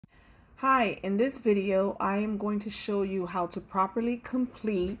Hi, in this video, I am going to show you how to properly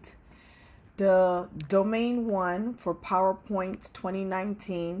complete the Domain 1 for PowerPoint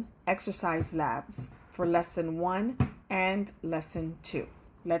 2019 exercise labs for Lesson 1 and Lesson 2.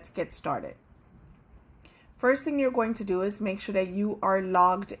 Let's get started. First thing you're going to do is make sure that you are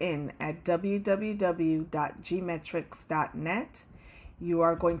logged in at www.gmetrics.net. You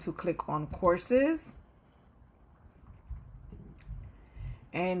are going to click on Courses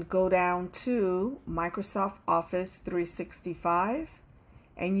and go down to Microsoft Office 365,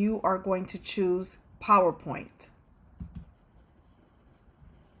 and you are going to choose PowerPoint.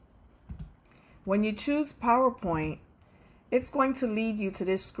 When you choose PowerPoint, it's going to lead you to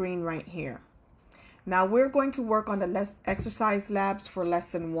this screen right here. Now we're going to work on the exercise labs for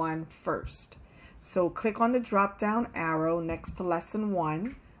Lesson 1 first. So click on the drop down arrow next to Lesson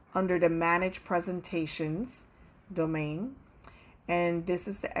 1 under the Manage Presentations domain. And this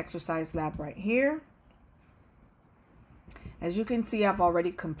is the exercise lab right here. As you can see, I've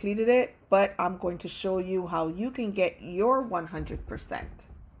already completed it, but I'm going to show you how you can get your 100%.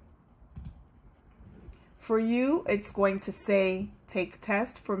 For you, it's going to say take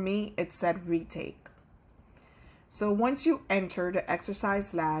test. For me, it said retake. So once you enter the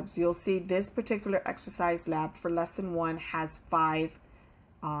exercise labs, you'll see this particular exercise lab for Lesson 1 has five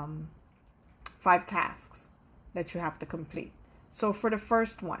tasks that you have to complete. So for the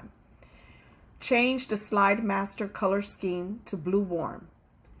first one, change the slide master color scheme to blue warm.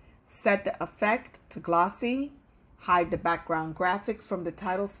 Set the effect to glossy. Hide the background graphics from the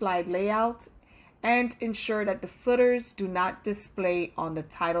title slide layout. And ensure that the footers do not display on the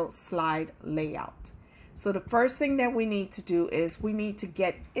title slide layout. So the first thing that we need to do is we need to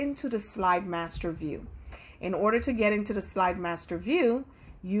get into the slide master view. In order to get into the slide master view,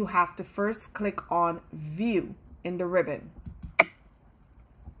 you have to first click on View in the ribbon.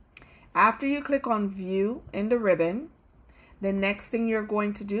 After you click on View in the ribbon, the next thing you're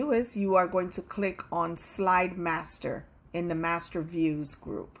going to do is you are going to click on Slide Master in the Master Views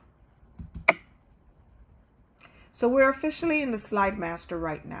group. So we're officially in the Slide Master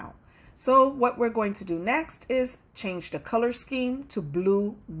right now. So what we're going to do next is change the color scheme to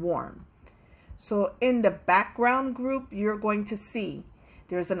blue warm. So in the background group, you're going to see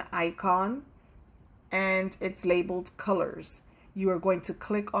there's an icon and it's labeled colors. You are going to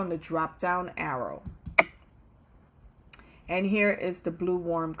click on the drop down arrow. And here is the blue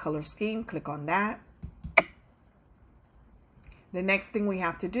warm color scheme. Click on that. The next thing we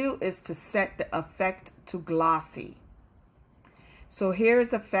have to do is to set the effect to glossy. So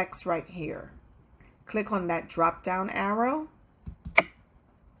here's effects right here. Click on that drop down arrow.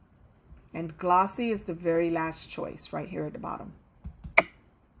 And glossy is the very last choice right here at the bottom.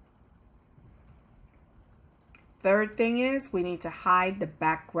 Third thing is we need to hide the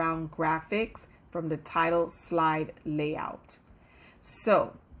background graphics from the title slide layout.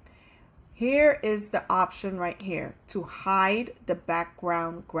 So here is the option right here to hide the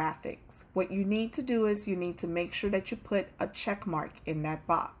background graphics. What you need to do is you need to make sure that you put a check mark in that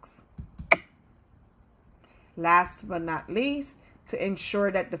box. Last but not least, to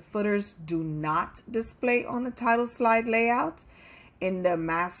ensure that the footers do not display on the title slide layout, in the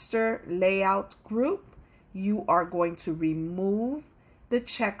master layout group, you are going to remove the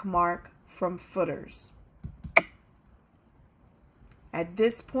check mark from footers. At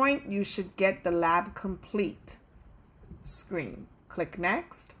this point, you should get the lab complete screen. Click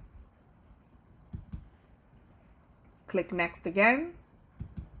Next. Click Next again.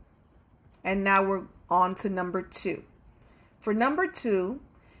 And now we're on to number 2. For number 2,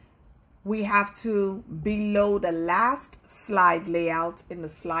 we have to, below the last slide layout in the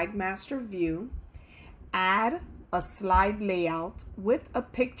Slide Master view, add a slide layout with a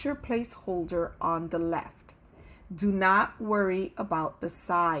picture placeholder on the left. Do not worry about the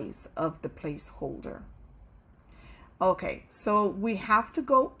size of the placeholder. Okay, so we have to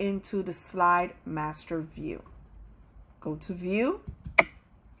go into the Slide Master view. Go to View.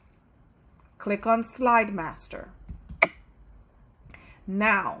 Click on Slide Master.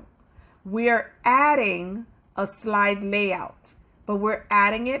 Now, we're adding a slide layout, but we're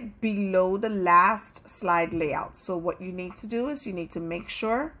adding it below the last slide layout. So what you need to do is you need to make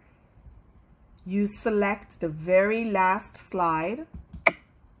sure you select the very last slide.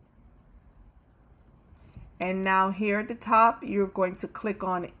 And now here at the top, you're going to click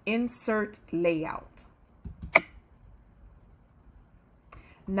on Insert Layout.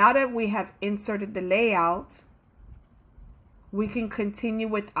 Now that we have inserted the layout, we can continue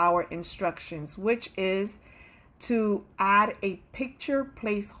with our instructions, which is to add a picture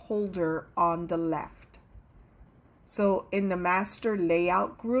placeholder on the left. So in the master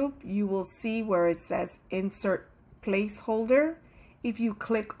layout group, you will see where it says insert placeholder. If you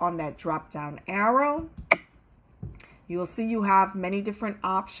click on that drop down arrow, you will see you have many different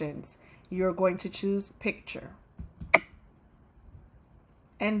options. You're going to choose picture.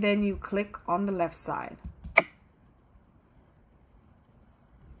 And then you click on the left side.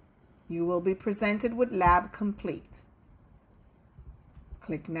 You will be presented with lab complete.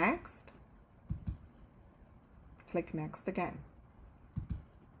 Click next. Click next again.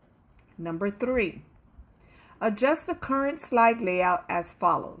 Number 3, adjust the current slide layout as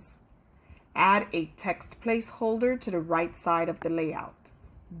follows. Add a text placeholder to the right side of the layout.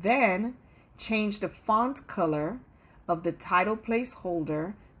 Then change the font color of the title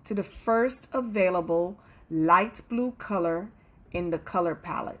placeholder to the first available light blue color in the color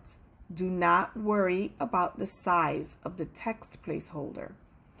palette. Do not worry about the size of the text placeholder.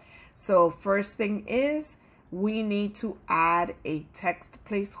 So first thing is, we need to add a text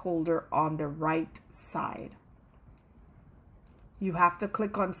placeholder on the right side. You have to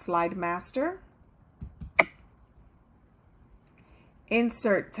click on Slide Master,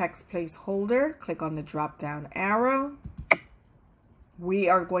 insert text placeholder, click on the drop down arrow. We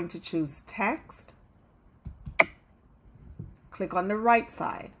are going to choose text. Click on the right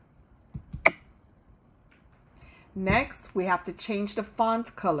side. Next, we have to change the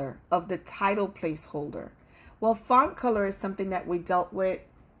font color of the title placeholder. Well, font color is something that we dealt with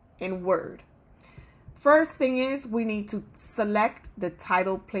in Word. First thing is we need to select the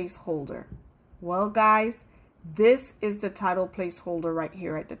title placeholder. Well, guys, this is the title placeholder right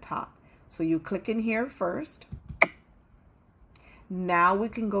here at the top. So you click in here first. Now we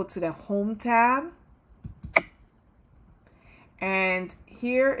can go to the Home tab. And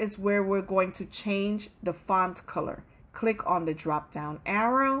here is where we're going to change the font color. Click on the drop down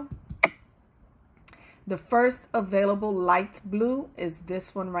arrow. The first available light blue is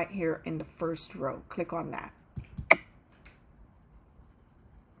this one right here in the first row. Click on that.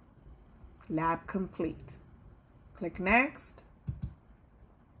 Lab complete. Click next.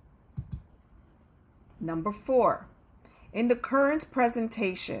 Number 4, in the current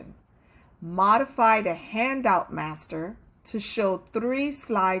presentation, modify the Handout master to show 3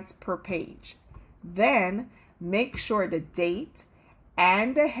 slides per page. Then make sure the date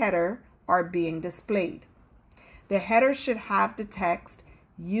and the header are being displayed. The header should have the text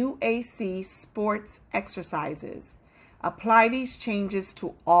UAC Sports Exercises. Apply these changes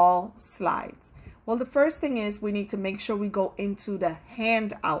to all slides. Well, the first thing is we need to make sure we go into the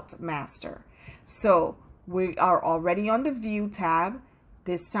Handout master. So we are already on the View tab.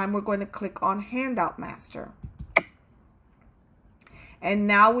 This time we're going to click on Handout master. And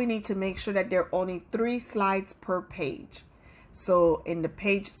now we need to make sure that there are only 3 slides per page. So in the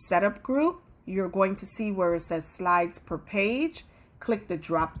page setup group, you're going to see where it says slides per page. Click the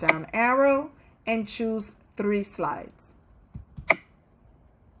drop down arrow and choose 3 slides.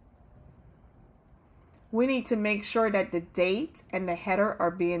 We need to make sure that the date and the header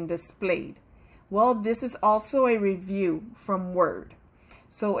are being displayed. Well, this is also a review from Word.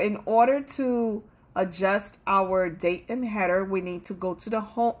 So in order to adjust our date and header, we need to go to the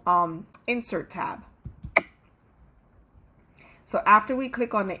home Insert tab. So after we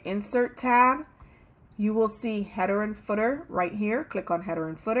click on the Insert tab, you will see header and footer right here. Click on header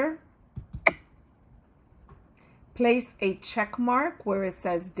and footer. Place a check mark where it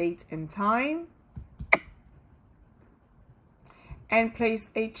says date and time. And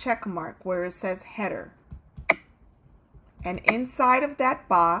place a check mark where it says header. And inside of that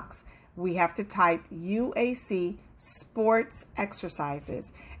box, we have to type UAC Sports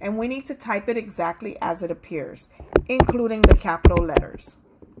Exercises. And we need to type it exactly as it appears, including the capital letters.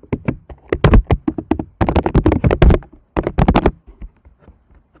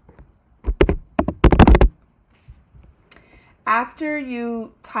 After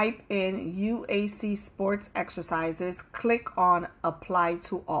you type in UAC Sports Exercises, click on Apply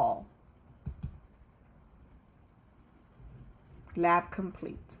to All. Lab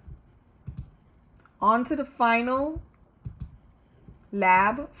complete. On to the final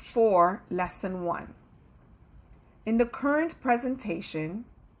lab for lesson 1. In the current presentation,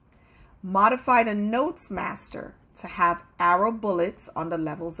 modify the Notes Master to have arrow bullets on the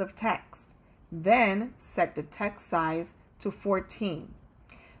levels of text. Then set the text size to 14.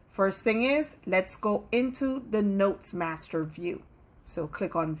 First thing is, let's go into the Notes Master view. So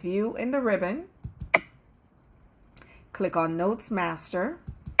click on View in the ribbon. Click on Notes Master.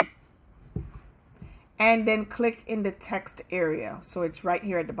 And then click in the text area. So it's right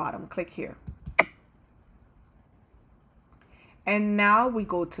here at the bottom. Click here. And now we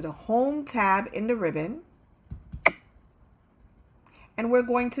go to the Home tab in the ribbon. and we're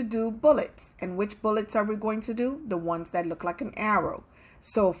going to do bullets. And which bullets are we going to do? The ones that look like an arrow.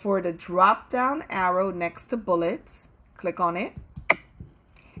 So for the drop down arrow next to bullets, click on it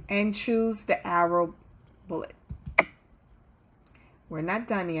and choose the arrow bullet. We're not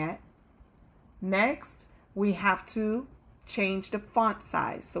done yet. Next, we have to change the font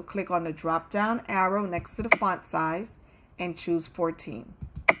size. So click on the drop down arrow next to the font size and choose 14.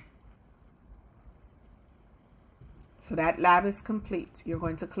 So that lab is complete. You're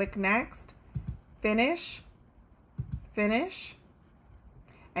going to click next, finish, finish,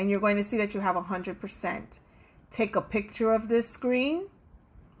 and you're going to see that you have 100%. Take a picture of this screen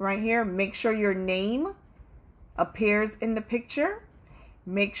right here. Make sure your name appears in the picture.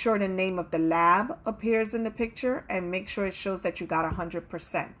 Make sure the name of the lab appears in the picture, and make sure it shows that you got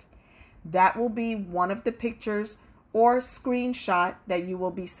 100%. That will be one of the pictures or screenshot that you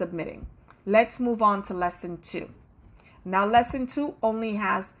will be submitting. Let's move on to lesson 2. Now lesson 2 only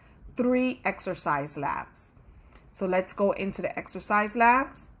has 3 exercise labs. So let's go into the exercise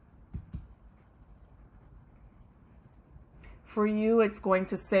labs. For you, it's going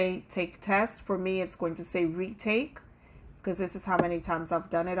to say take test. For me, it's going to say retake, because this is how many times I've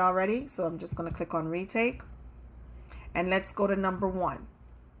done it already. So I'm just going to click on retake. And let's go to number 1.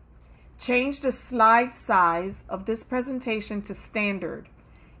 Change the slide size of this presentation to standard,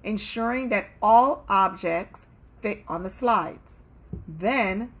 ensuring that all objects fit on the slides.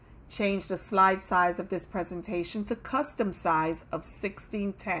 Then change the slide size of this presentation to custom size of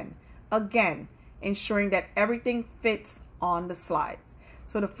 1610. Again, ensuring that everything fits on the slides.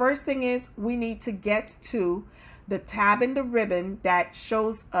 So the first thing is we need to get to the tab in the ribbon that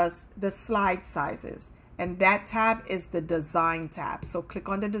shows us the slide sizes. And that tab is the design tab. So click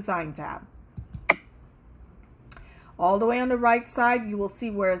on the design tab. All the way on the right side, you will see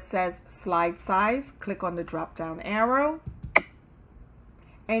where it says slide size. Click on the drop down arrow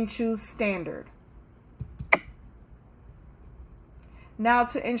and choose standard. Now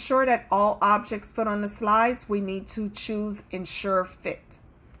to ensure that all objects fit on the slides, we need to choose ensure fit.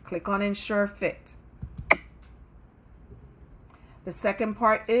 Click on ensure fit. The second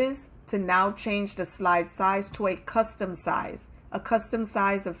part is to now change the slide size to a custom size of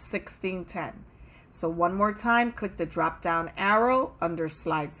 1610. So one more time, click the drop down arrow under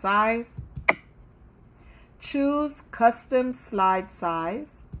slide size. Choose custom slide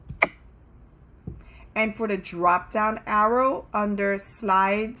size. And for the drop down arrow under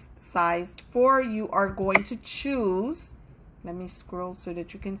slides sized for, you are going to choose, let me scroll so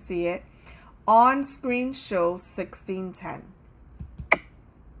that you can see it, on screen show 1610.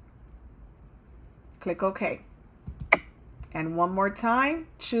 Click OK. And one more time,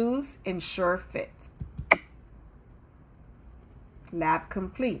 choose ensure fit. Lab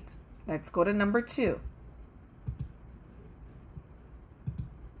complete. Let's go to number 2.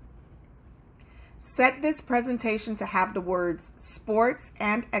 Set this presentation to have the words sports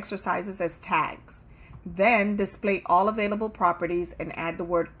and exercises as tags. Then display all available properties and add the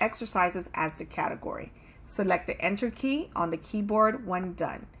word exercises as the category. Select the enter key on the keyboard when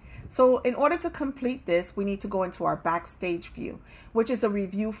done. So in order to complete this, we need to go into our backstage view, which is a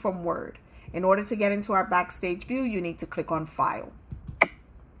review from Word. In order to get into our backstage view, you need to click on File.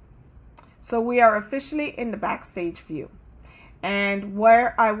 So we are officially in the backstage view. And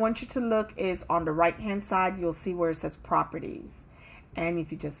where I want you to look is on the right hand side. You'll see where it says properties. And if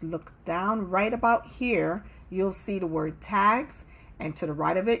you just look down right about here, you'll see the word tags. And to the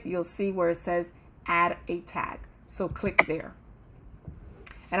right of it, you'll see where it says add a tag. So click there.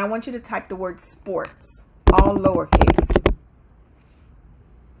 And I want you to type the word sports, all lowercase.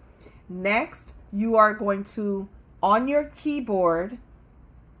 Next, you are going to, on your keyboard,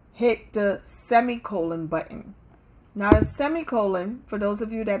 hit the semicolon button. Now, a semicolon, for those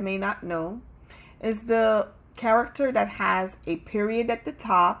of you that may not know, is the character that has a period at the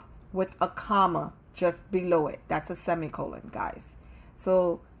top with a comma just below it. That's a semicolon, guys.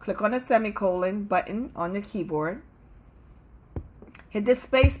 So click on the semicolon button on your keyboard. Hit the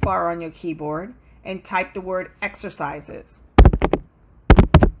space bar on your keyboard and type the word exercises.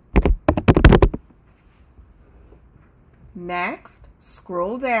 Next,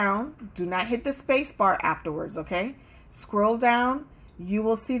 scroll down. Do not hit the space bar afterwards, okay? Scroll down. You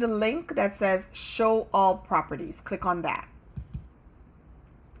will see the link that says show all properties. Click on that.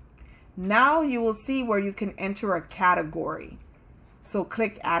 Now you will see where you can enter a category. So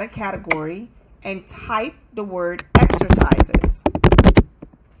click add a category and type the word exercises.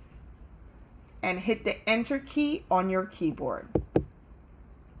 And hit the enter key on your keyboard.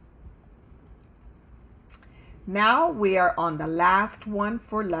 Now we are on the last one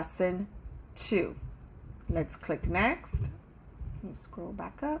for lesson 2. Let's click next. Scroll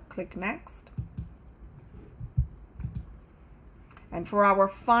back up, click next. And for our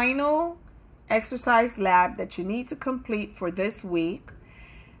final exercise lab that you need to complete for this week,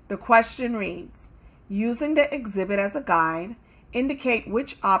 the question reads, using the exhibit as a guide, indicate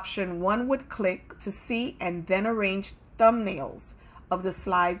which option one would click to see and then arrange thumbnails of the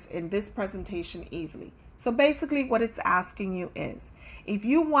slides in this presentation easily. So basically what it's asking you is, if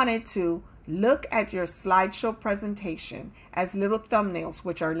you wanted to look at your slideshow presentation as little thumbnails,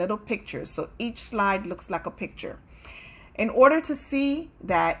 which are little pictures, so each slide looks like a picture. In order to see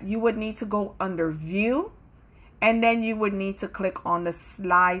that, you would need to go under View, and then you would need to click on the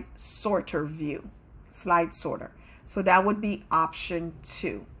Slide Sorter view, Slide Sorter. So that would be option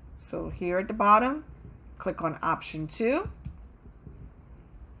 2. So here at the bottom, click on option 2.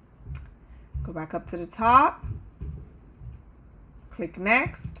 Go back up to the top, click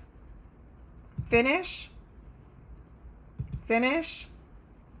next, finish, finish,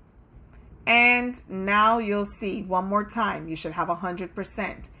 and now you'll see one more time, you should have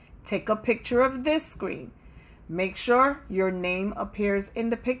 100%. Take a picture of this screen. Make sure your name appears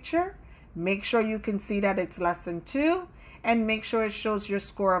in the picture. Make sure you can see that it's lesson 2, and make sure it shows your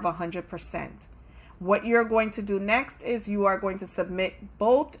score of 100%. What you're going to do next is you are going to submit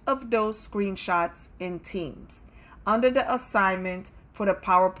both of those screenshots in Teams under the assignment for the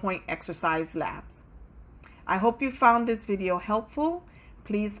PowerPoint exercise labs. I hope you found this video helpful.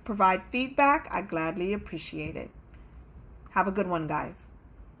 Please provide feedback. I gladly appreciate it. Have a good one, guys.